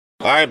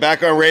right,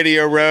 back on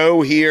Radio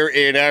Row here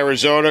in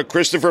Arizona.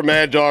 Christopher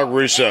Mad Dog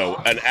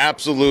Russo, an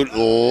absolute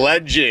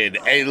legend.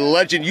 A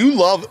legend.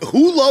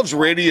 Who loves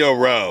Radio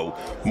Row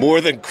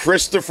more than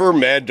Christopher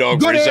Mad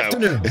Dog Good Russo?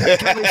 afternoon.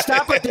 Can we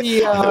stop at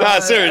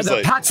the, seriously.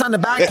 the pats on the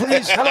back,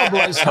 please? Hello,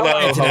 boys.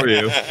 Hello, how are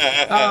you?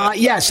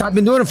 Yes, I've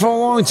been doing it for a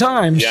long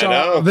time. Yeah, I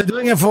know. I've been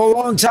doing it for a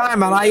long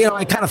time, and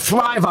I kind of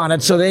thrive on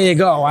it. So there you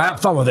go. I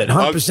have fun with it,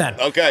 100%.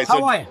 Okay, so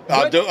how are you?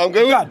 I'm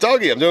good,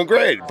 Doggy. I'm doing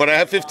great, but I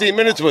have 15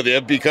 minutes with you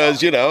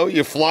because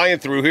you're flying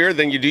through here.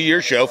 Then you do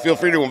your show. Feel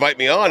free to invite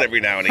me on every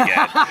now and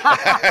again.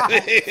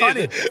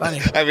 Funny.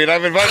 I mean,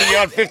 I've invited you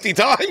on 50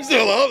 times.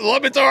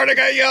 Love it hard. I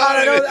got you on.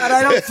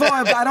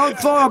 I don't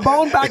throw a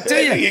bone back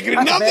to you. You can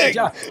do nothing.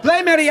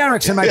 Blame Eddie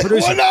Erickson, my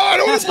producer. Well, no, I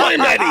don't want to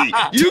blame Eddie.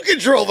 You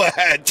control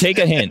that. Take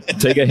a hint, No,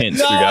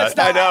 Stugat.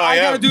 I know. I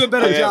got to do a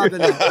better job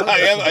than that.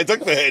 I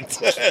took the hint.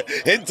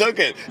 Hint took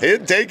it.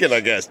 Hint taken,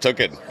 I guess. Took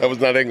it. That was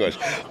not English.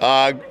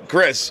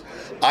 Chris,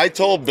 I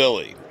told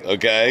Billy,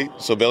 okay?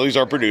 So Billy's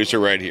our producer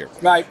right here.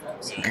 Right.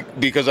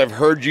 Because I've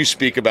heard you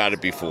speak about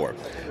it before.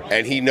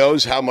 And he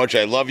knows how much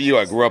I love you.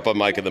 I grew up on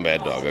Mike and the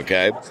Mad Dog,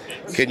 okay?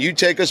 Can you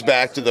take us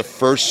back to the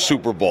first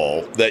Super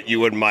Bowl that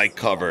you and Mike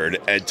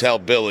covered and tell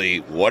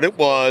Billy what it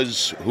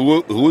was,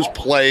 who was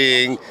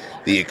playing,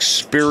 the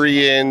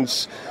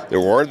experience? There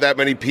weren't that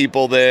many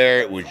people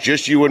there. It was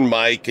just you and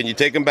Mike. Can you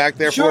take him back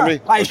there for me?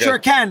 I sure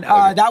can.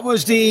 That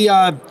was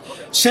the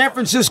San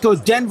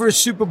Francisco-Denver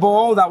Super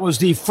Bowl. That was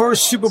the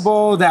first Super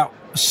Bowl that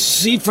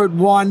Seifert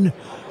won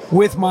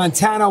with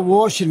Montana.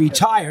 Walsh had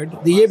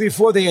retired. The year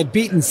before, they had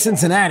beaten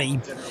Cincinnati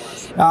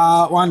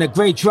on a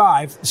great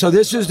drive. So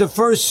this was the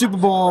first Super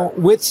Bowl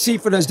with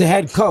Seifert as the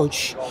head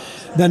coach.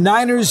 The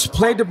Niners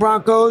played the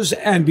Broncos,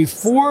 and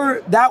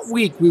before that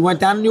week, we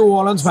went down to New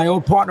Orleans, my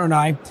old partner and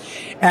I,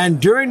 and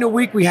during the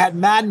week, we had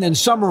Madden and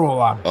Summerall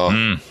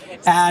on.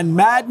 And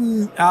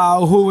Madden,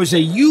 who was a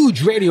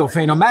huge radio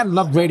fan, Madden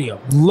loved radio,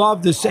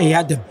 loved this. He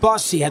had the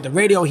bus, he had the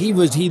radio. He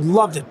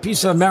loved it.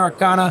 Piece of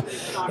Americana.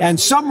 And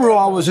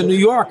Summerall was a New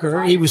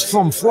Yorker. He was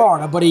from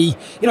Florida, but he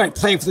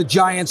played for the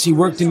Giants. He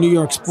worked in New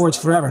York sports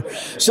forever.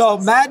 So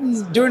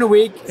Madden during the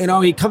week,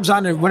 he comes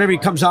on whenever he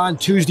comes on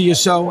Tuesday or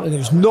so, and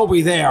there's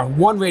nobody there.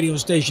 One radio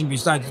station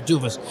besides the two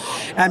of us.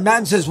 And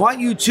Madden says, "Why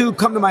don't you two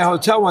come to my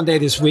hotel one day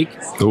this week?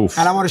 Oof.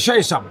 And I want to show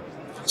you something."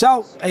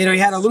 So, he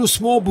had a little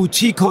small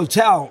boutique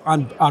hotel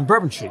on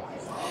Bourbon Street.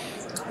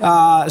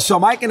 So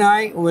Mike and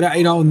I,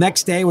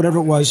 next day, whatever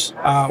it was,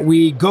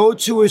 we go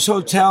to his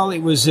hotel. It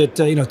was at,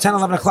 10,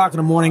 11 o'clock in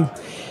the morning.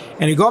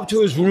 And you go up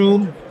to his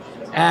room,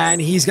 and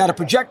he's got a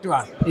projector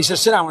on. He says,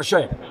 "Sit down, I want to show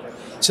you."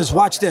 He says,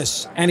 "Watch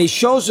this." And he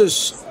shows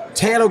us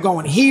Taylor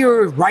going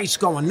here, Rice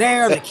going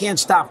there. They can't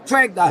stop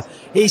Craig.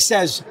 He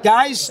says,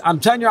 "Guys,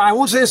 I'm telling you, I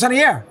won't say this on the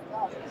air,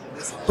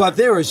 but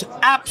there is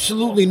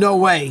absolutely no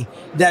way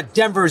that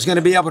Denver is going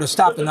to be able to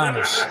stop the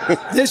Niners.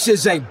 This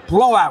is a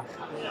blowout.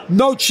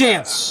 No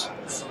chance."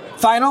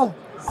 Final,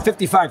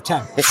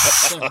 55-10.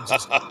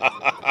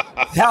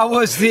 That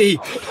was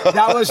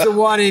the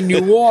one in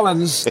New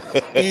Orleans.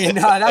 And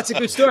that's a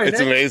good story. It's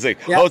amazing.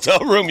 Yeah. Hotel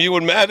room, you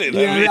and Madden.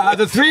 Yeah,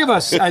 the three of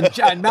us.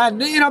 And Madden,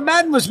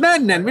 Madden was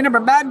Madden then. Remember,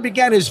 Madden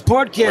began his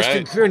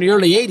broadcasting career in the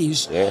early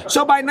 80s. Yeah.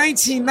 So by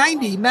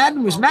 1990,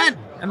 Madden was Madden.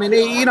 I mean,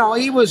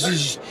 he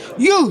was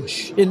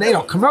huge in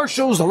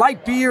commercials, the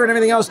light beer, and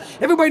everything else.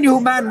 Everybody knew who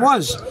Madden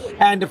was,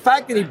 and the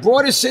fact that he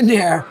brought us in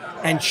there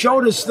and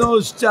showed us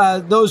those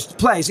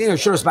plays.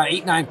 Showed us about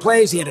 8-9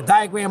 plays. He had a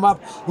diagram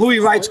up. Louis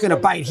Wright's going to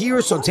bite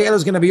here, so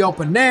Taylor's going to be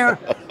open there,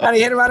 and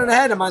he hit it right in the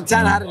head. And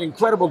Montana had an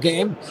incredible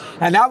game,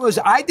 and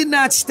I did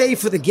not stay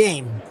for the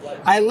game.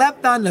 I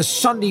left on the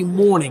Sunday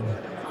morning.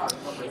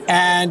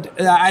 And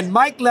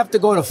Mike left to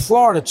go to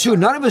Florida, too.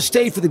 None of us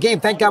stayed for the game.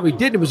 Thank God we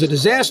did. It was a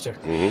disaster.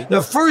 Mm-hmm.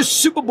 The first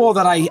Super Bowl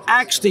that I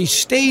actually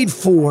stayed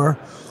for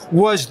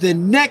was the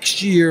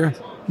next year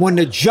when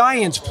the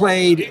Giants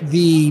played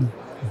the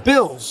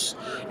Bills.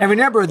 And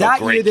remember,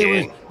 that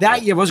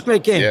year was a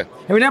great game. Yeah.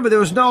 And remember, there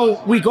was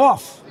no week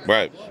off.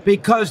 Right.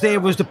 Because there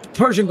was the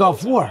Persian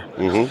Gulf War.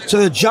 Mm-hmm. So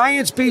the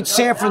Giants beat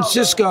San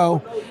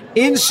Francisco.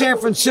 In San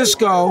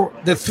Francisco,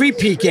 the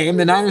 3-peat game,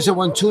 the Niners had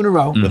won 2 in a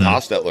row. With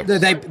Hostetler.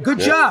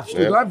 Good job.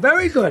 Yeah.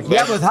 Very good.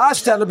 Yeah, with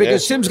Hostetler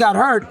because Sims got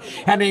hurt,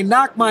 and they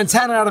knocked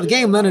Montana out of the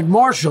game, Leonard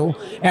Marshall,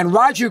 and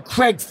Roger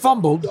Craig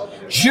fumbled.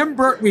 Jim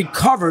Burt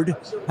recovered.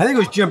 I think it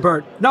was Jim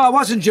Burt. No, it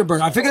wasn't Jim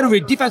Burt. I forget who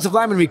defensive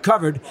lineman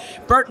recovered.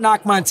 Burt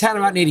knocked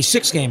Montana out in the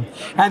 86 game.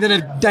 And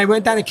then they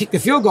went down and kicked the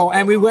field goal,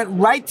 and we went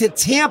right to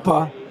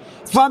Tampa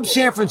from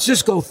San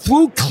Francisco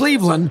through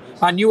Cleveland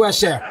on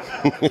US Air.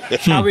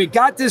 Now we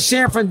got to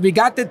Tampa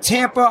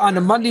on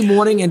the Monday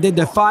morning and did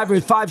the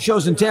five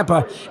shows in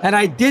Tampa. And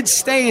I did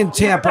stay in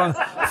Tampa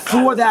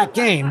for that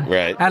game.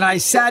 Right. And I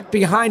sat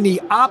behind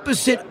the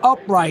opposite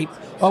upright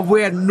of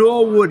where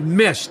Norwood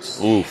missed.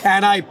 Oof.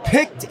 And I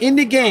picked in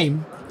the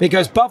game,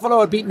 because Buffalo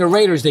had beaten the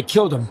Raiders, they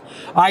killed them.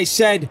 I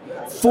said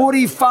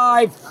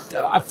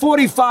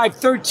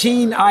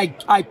 45-13.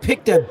 I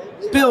picked a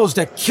Bills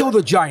that killed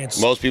the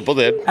Giants. Most people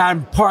did.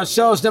 And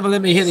Parcells never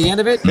let me hear the end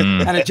of it.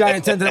 And the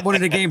Giants ended up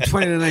winning the game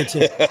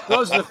 20-19.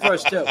 Those are the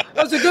first two.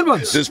 Those are good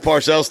ones. Does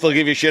Parcells still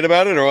give you shit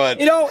about it or what?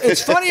 You know,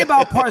 it's funny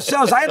about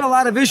Parcells. I had a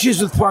lot of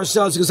issues with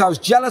Parcells because I was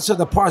jealous of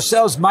the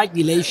Parcells-Mike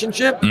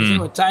relationship. They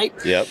were tight.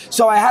 Yep.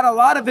 So I had a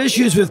lot of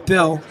issues with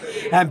Bill.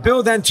 And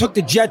Bill then took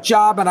the Jet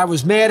job, and I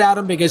was mad at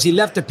him because he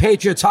left the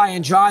Patriots high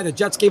and dry. The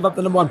Jets gave up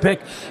the number 1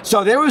 pick.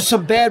 So there was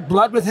some bad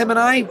blood with him and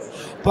I.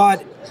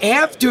 But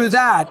after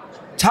that,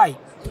 tight.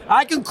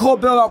 I can call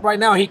Bill up right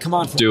now. He'd come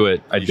on. Do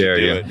it. I dare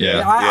you.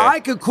 Yeah. I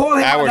could call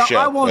him. Our show.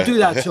 I won't do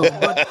that to him.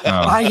 But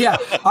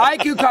I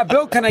could call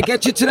Bill. Can I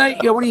get you today?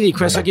 Yeah. What do you need,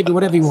 Chris? I'll give you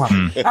whatever you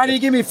want. And he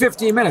give me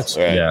 15 minutes.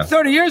 Right. Yeah.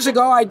 30 years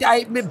ago,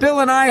 Bill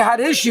and I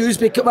had issues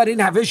because I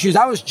didn't have issues.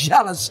 I was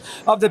jealous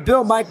of the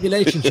Bill-Mike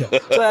relationship.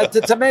 So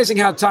it's amazing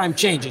how time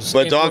changes.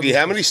 But Doggy,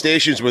 how many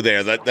stations were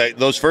there that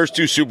those first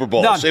two Super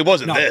Bowls? None. It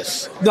wasn't No.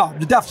 this. No,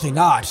 definitely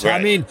not. Right.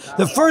 I mean,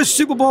 the first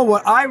Super Bowl,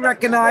 what I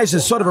recognize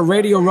as sort of a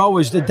radio row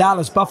is the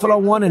Dallas Buffalo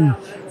one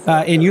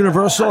in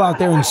Universal out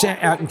there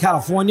out in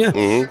California.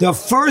 The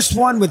first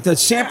one with the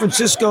San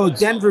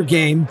Francisco-Denver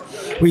game,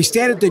 we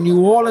stayed at the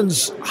New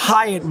Orleans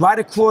Hyatt right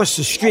across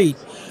the street.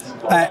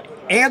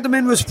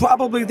 Anderman was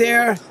probably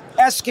there.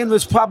 Eskin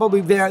was probably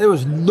there. There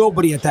was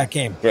nobody at that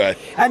game. Right.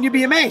 And you'd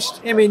be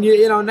amazed. I mean,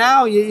 you know,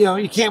 now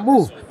you can't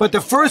move. But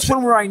the first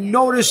one where I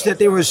noticed that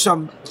there was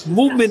some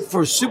movement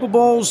for Super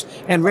Bowls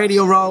and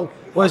Radio Row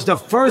was the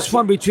first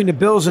one between the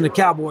Bills and the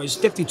Cowboys,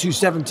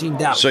 52-17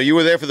 down. So you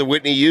were there for the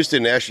Whitney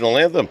Houston national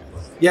anthem.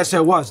 Yes,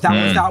 it was. That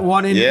was that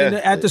one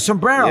at the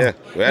Sombrero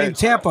in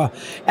Tampa.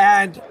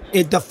 And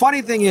the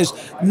funny thing is,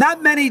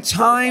 not many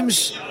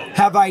times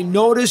have I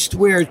noticed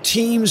where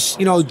teams,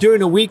 during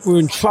the week were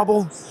in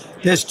trouble.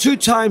 There's 2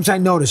 times I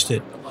noticed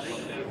it.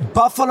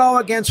 Buffalo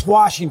against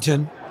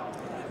Washington.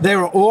 They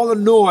were all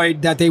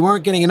annoyed that they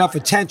weren't getting enough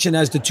attention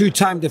as the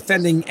 2-time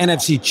defending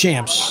NFC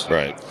champs.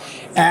 Right.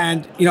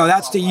 And,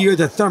 that's the year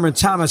that Thurman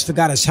Thomas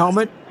forgot his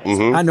helmet.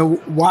 I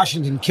know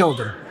Washington killed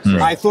him.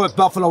 Right. I thought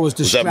Buffalo was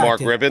distracted. Was that Mark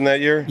Ribbon that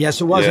year?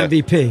 Yes, it was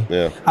MVP.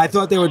 Yeah. I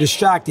thought they were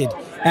distracted.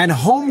 And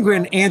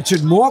Holmgren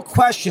answered more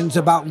questions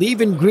about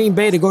leaving Green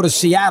Bay to go to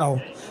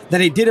Seattle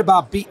than he did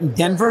about beating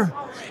Denver.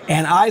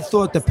 And I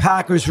thought the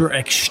Packers were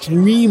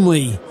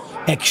extremely,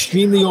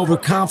 extremely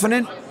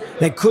overconfident.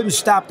 They couldn't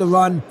stop the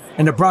run,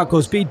 and the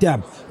Broncos beat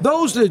them.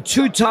 Those are the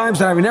 2 times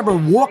that I remember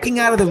walking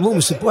out of the room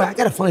and said, boy, I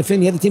got a funny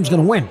feeling the other team's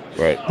going to win.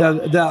 Right.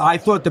 I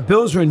thought the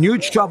Bills were in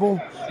huge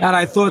trouble, and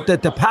I thought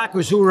that the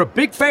Packers, who were a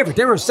big favorite,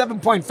 they were a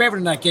 7-point favorite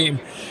in that game,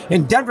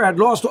 and Denver had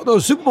lost all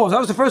those Super Bowls. That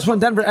was the first one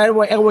Denver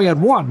Elway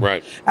had won.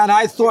 Right. And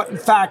I thought, in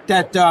fact,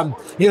 that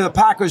the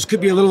Packers could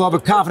be a little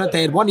overconfident.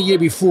 They had won the year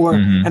before,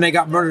 and they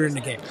got murdered in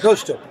the game.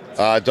 Those 2.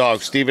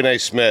 Dog, Stephen A.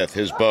 Smith,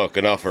 his book,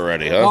 Enough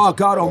Already, huh? Oh,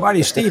 God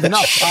almighty, Steve,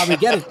 enough. We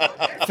get it.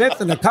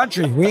 5th in the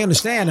country. We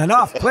understand.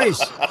 Enough,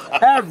 please.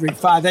 Every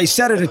 5. They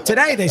said it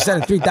today. They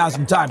said it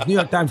 3,000 times. New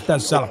York Times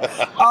bestseller.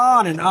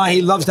 On and on.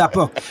 He loves that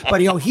book.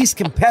 But, he's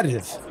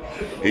competitive.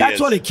 That's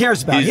what he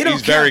cares about.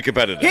 He's very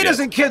competitive. He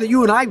doesn't care that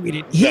you and I read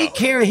it.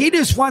 He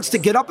just wants to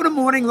get up in the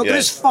morning, look at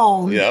his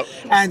phone,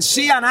 and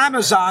see on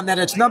Amazon that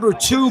it's number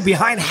 2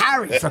 behind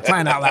Harry, for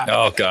crying out loud.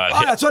 Oh, God.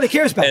 Oh, that's what he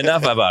cares about.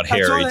 Enough about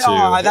Harry, too.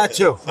 Oh, that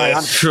too.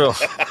 True.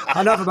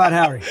 Enough about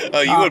Harry.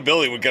 You and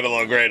Billy would get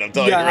along great, I'm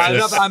telling you.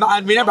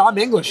 Right? Remember, I'm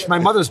English. My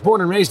mother's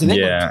born and raised in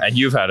England. Yeah, and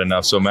you've had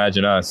enough, so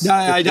imagine us. We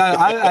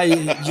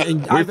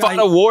fought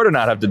a war to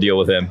not have to deal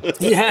with him.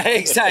 Yeah,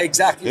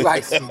 exactly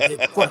right.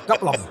 For a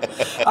couple of them.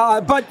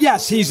 But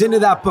yes, he's into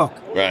that book.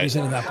 Right. He's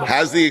into that book.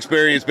 How's the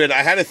experience been?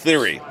 I had a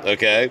theory,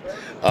 okay,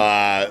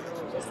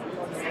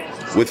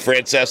 with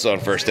Francesa on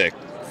First Take,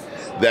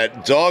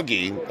 that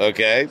Doggy,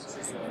 okay,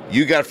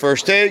 you got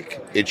First Take,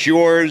 it's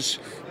yours.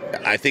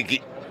 I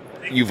think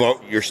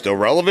you're still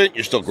relevant.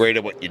 You're still great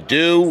at what you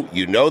do.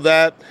 You know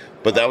that.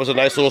 But that was a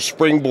nice little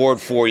springboard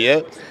for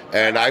you.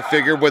 And I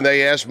figured when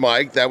they asked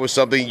Mike, that was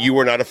something you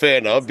were not a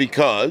fan of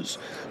because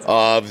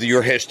of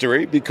your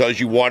history, because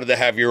you wanted to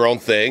have your own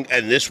thing,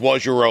 and this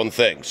was your own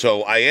thing.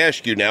 So I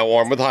ask you now,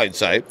 armed with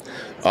hindsight,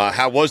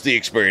 how was the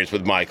experience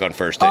with Mike on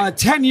First Take?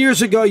 10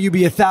 years ago, you'd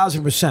be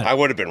 1,000%. I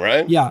would have been,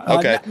 right? Yeah.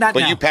 Okay. Not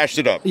but now. You patched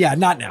it up. Yeah,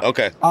 not now.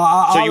 Okay.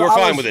 So you were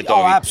fine with it,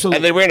 Doggy? Oh, absolutely.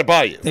 And they ran it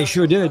by you? They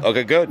sure did.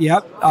 Okay, good.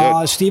 Yep.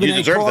 Good. Stephen You A.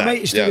 deserve called that.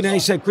 me. Stephen A.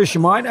 said, Chris,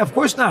 you mind? Of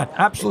course not.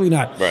 Absolutely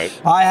not. Right.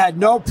 I had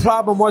no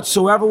problem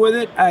whatsoever with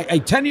it.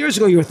 10 years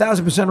ago, you were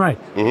 1,000%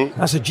 right.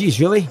 Mm-hmm. I said, geez,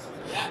 really?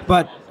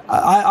 But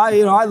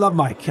I love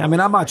Mike. I mean,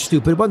 I'm not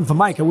stupid. If it wasn't for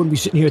Mike, I wouldn't be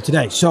sitting here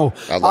today. So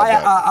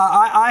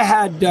I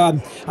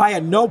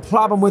had no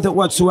problem with it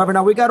whatsoever.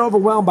 Now, we got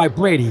overwhelmed by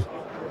Brady.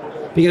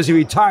 because he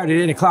retired at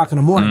 8 o'clock in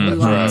the morning. We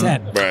were on at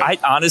 10. Right.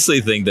 I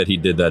honestly think that he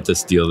did that to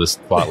steal the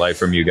spotlight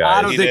from you guys.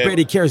 I don't think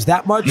Brady cares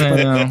that much, but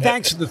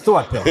thanks for the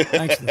thought, Bill.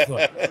 Thanks for the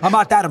thought. I'm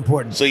not that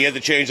important. So you had to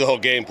change the whole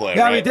game plan,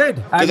 Yeah, right? we did.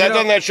 Because I've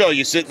done that show.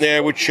 You're sitting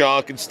there with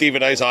Chuck and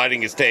Stephen Ice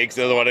hiding his takes.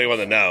 They don't want anyone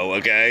to know,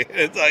 okay?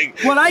 It's like...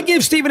 Well, I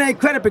give Stephen A.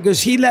 credit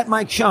because he let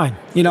Mike shine.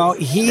 You know,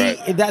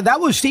 that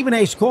was Stephen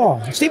A.'s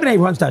call. Stephen A.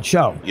 runs that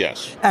show.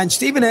 Yes. And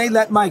Stephen A.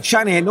 let Mike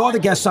shine. He had no other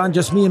guests on,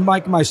 just me and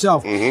Mike and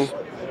myself.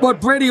 But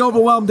Brady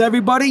overwhelmed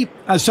everybody.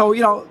 So,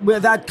 you know,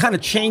 that kind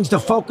of changed the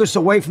focus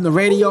away from the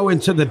radio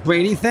into the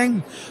Brady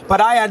thing.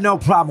 But I had no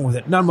problem with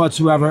it, none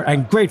whatsoever.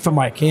 And great for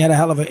Mike. He had a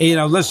hell of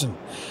a, listen.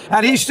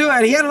 And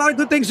he had a lot of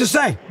good things to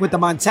say with the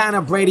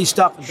Montana Brady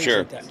stuff. And things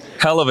like that.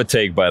 Hell of a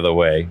take, by the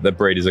way, that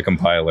Brady's a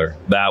compiler.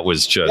 That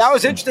was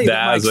interesting.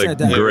 That was a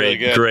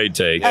really great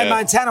take. And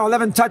Montana,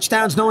 11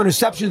 touchdowns, no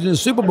interceptions in the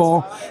Super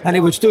Bowl, and he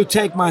would still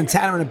take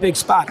Montana in a big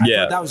spot. I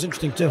thought that was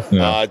interesting too.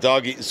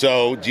 Doggy,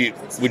 so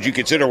would you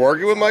consider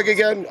working with Mike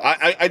again?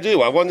 I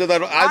do. I wonder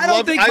that.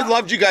 I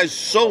loved you guys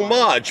so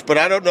much, but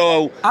I don't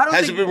know.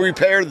 Has it been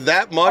repaired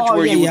that much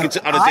where you would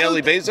consider on a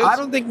daily basis? I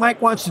don't think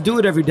Mike wants to do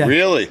it every day.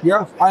 Really?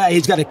 Yeah.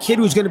 He's got a kid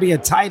who's going to be a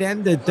tight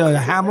end at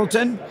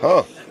Hamilton.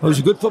 Huh. Who's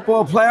a good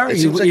football player.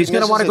 He's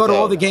going to want to go to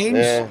all the games.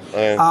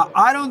 Yeah.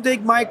 I don't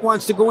think Mike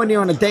wants to go in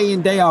there on a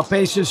day-in, day-out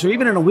basis or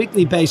even on a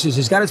weekly basis.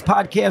 He's got his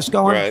podcast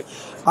going. Right.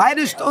 I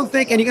just don't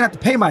think, and you're going to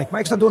have to pay Mike.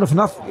 Mike's not doing it for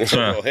nothing.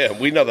 Yeah,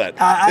 we know that.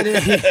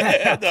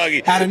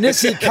 And in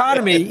this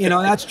economy, you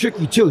know, that's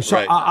tricky too.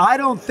 So I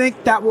don't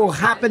think that will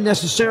happen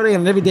necessarily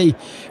on an everyday,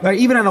 or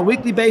even on a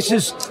weekly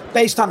basis,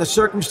 based on the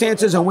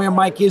circumstances and where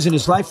Mike is in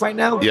his life right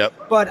now. Yep.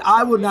 But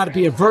I would not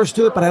be averse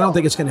to it, but I don't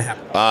think it's going to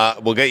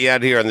happen. We'll get you out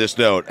of here on this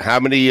note.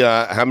 How many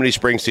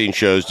Springsteen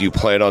shows do you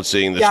plan on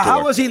seeing this tour?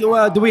 How was he?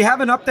 Do we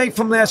have an update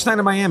from last night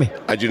in Miami?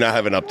 I do not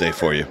have an update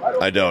for you.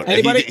 I don't.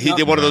 Anybody? He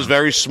did one of those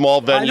very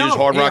small venues,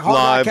 Hard Rock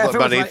Live,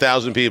 about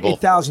 8,000 people.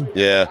 8,000.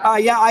 Yeah.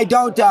 I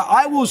don't.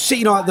 I will see.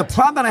 You know, the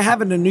problem that I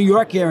have in the New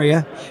York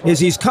area is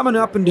he's coming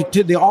up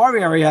into the R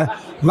area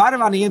right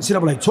around the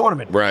NCAA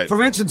tournament. Right.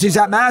 For instance, he's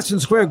at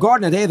Madison Square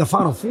Garden the day of the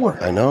Final Four.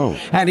 I know.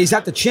 And he's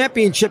at the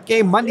championship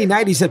game Monday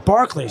night. He's at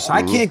Barclays.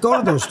 I can't go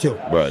to those two.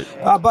 Right.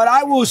 But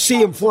I will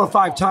see him 4 or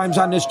 5 times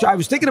on this. I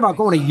was thinking about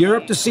going to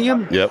Europe to see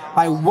him. Yep.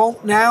 I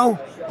won't now,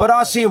 but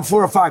I'll see him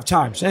 4 or 5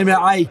 times. I mean,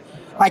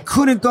 I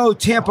couldn't go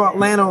Tampa,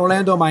 Atlanta,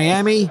 Orlando,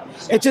 Miami.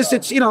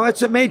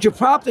 It's a major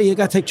property. You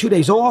got to take 2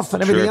 days off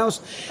and everything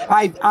else.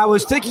 I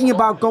was thinking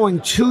about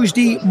going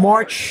Tuesday,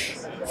 March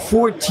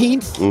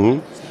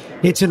 14th.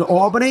 It's in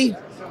Albany.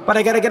 But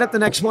I got to get up the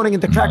next morning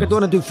at the crack of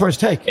dawn and do first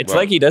take. It's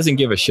like he doesn't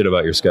give a shit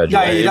about your schedule.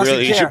 Yeah, he doesn't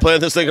care. You should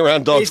plan this thing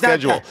around Dog's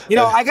schedule.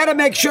 I got to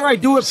make sure I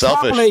do it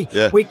properly.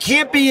 Yeah. We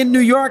can't be in New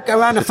York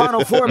around the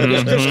Final Four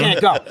because Bruce can't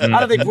go. I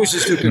don't think Bruce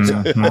is too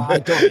concerned. I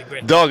totally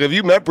agree. Dog, have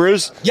you met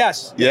Bruce?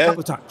 Yes. Yeah? A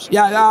couple times.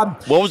 Yeah.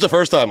 What was the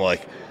first time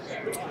like?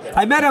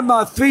 I met him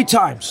 3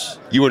 times.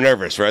 You were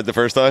nervous, right, the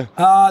first time?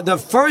 The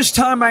first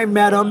time I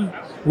met him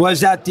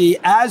was at the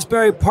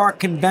Asbury Park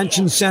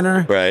Convention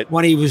Center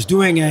when he was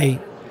doing a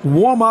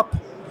warm-up.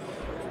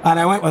 And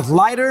I went with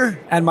Leiter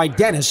and my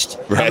dentist.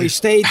 Right. And we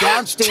stayed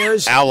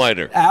downstairs. Al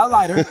Leiter.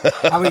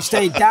 And we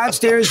stayed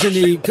downstairs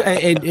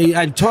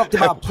and talked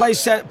about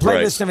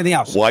playlists and everything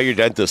else. Why your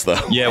dentist,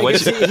 though? Yeah,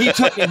 he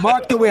took me,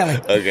 Mark the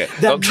Whaling. Okay.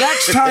 The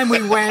next time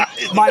we went,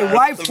 my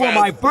wife for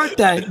my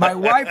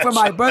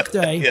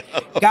birthday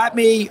got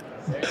me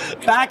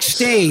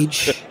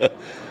backstage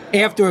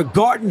after a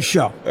garden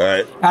show. All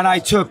right. And I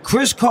took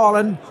Chris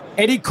Carlin,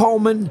 Eddie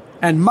Coleman,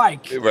 and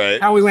Mike.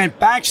 Right. And we went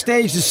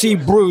backstage to see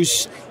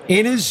Bruce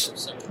in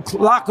his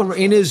locker room,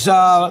 in his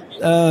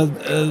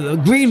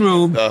green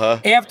room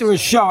after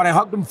his show, and I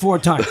hugged him 4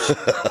 times.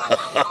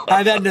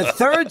 And then the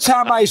third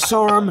time I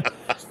saw him,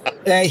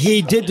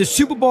 he did the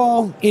Super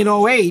Bowl in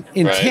 2008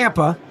 in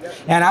Tampa,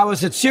 and I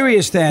was at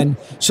Sirius then,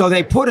 so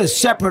they put a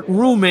separate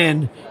room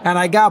in, and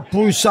I got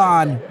Bruce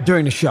on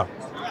during the show.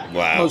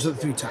 Wow. Those are the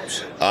 3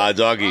 times.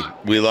 Doggy,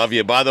 we love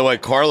you. By the way,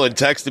 Carlin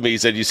texted me. He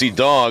said, you see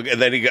Dog?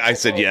 And then I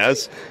said,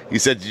 yes. He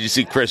said, did you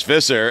see Chris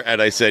Visser?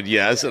 And I said,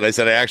 yes. And I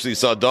said, I actually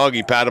saw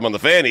Doggy pat him on the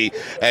fanny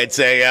and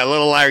say,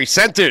 little Larry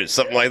Centers,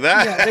 something like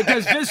that. Yeah,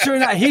 because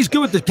Visser, he's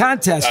good with the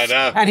contest. I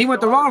know. And he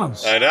went to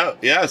Rollins. I know,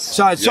 yes.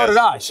 So did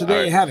I. So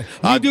there you have it.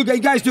 You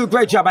guys do a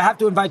great job. I have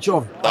to invite you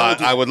over.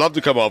 I would love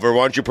to come over.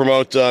 Why don't you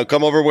promote,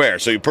 come over where?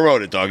 So you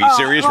promote it, Doggy.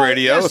 Sirius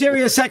Radio? Yeah,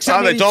 Sirius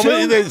XM.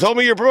 They told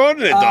me you're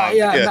promoting it,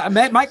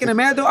 Dog. Mike and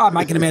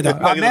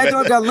Amanda. Mad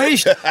Dog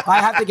Unleashed. I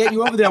have to get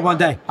you over there one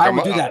day. I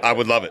will do that. I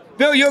would love it.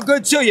 Bill, you're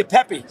good too. You're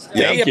peppy.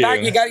 Yeah, you're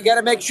back. You got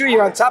to make sure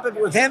you're on top of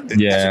it with him.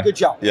 Yeah. That's a good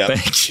job. Yeah.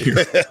 Thank you.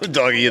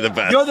 Doggy, you're the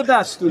best. You're the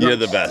best. Dude. You're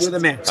the best. You're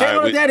the man. Say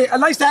hello to Danny. I'd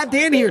like to have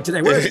Danny here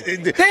today. Where is he?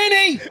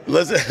 Danny!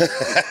 Listen.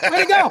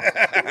 Where'd he go?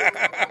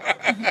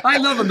 I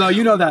love him, though.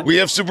 You know that. We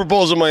have Super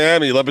Bowls in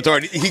Miami. Le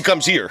Batard, he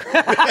comes here.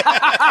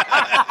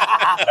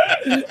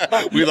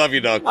 We love you,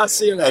 Dog. I'll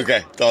see you later.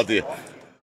 Okay, talk to you.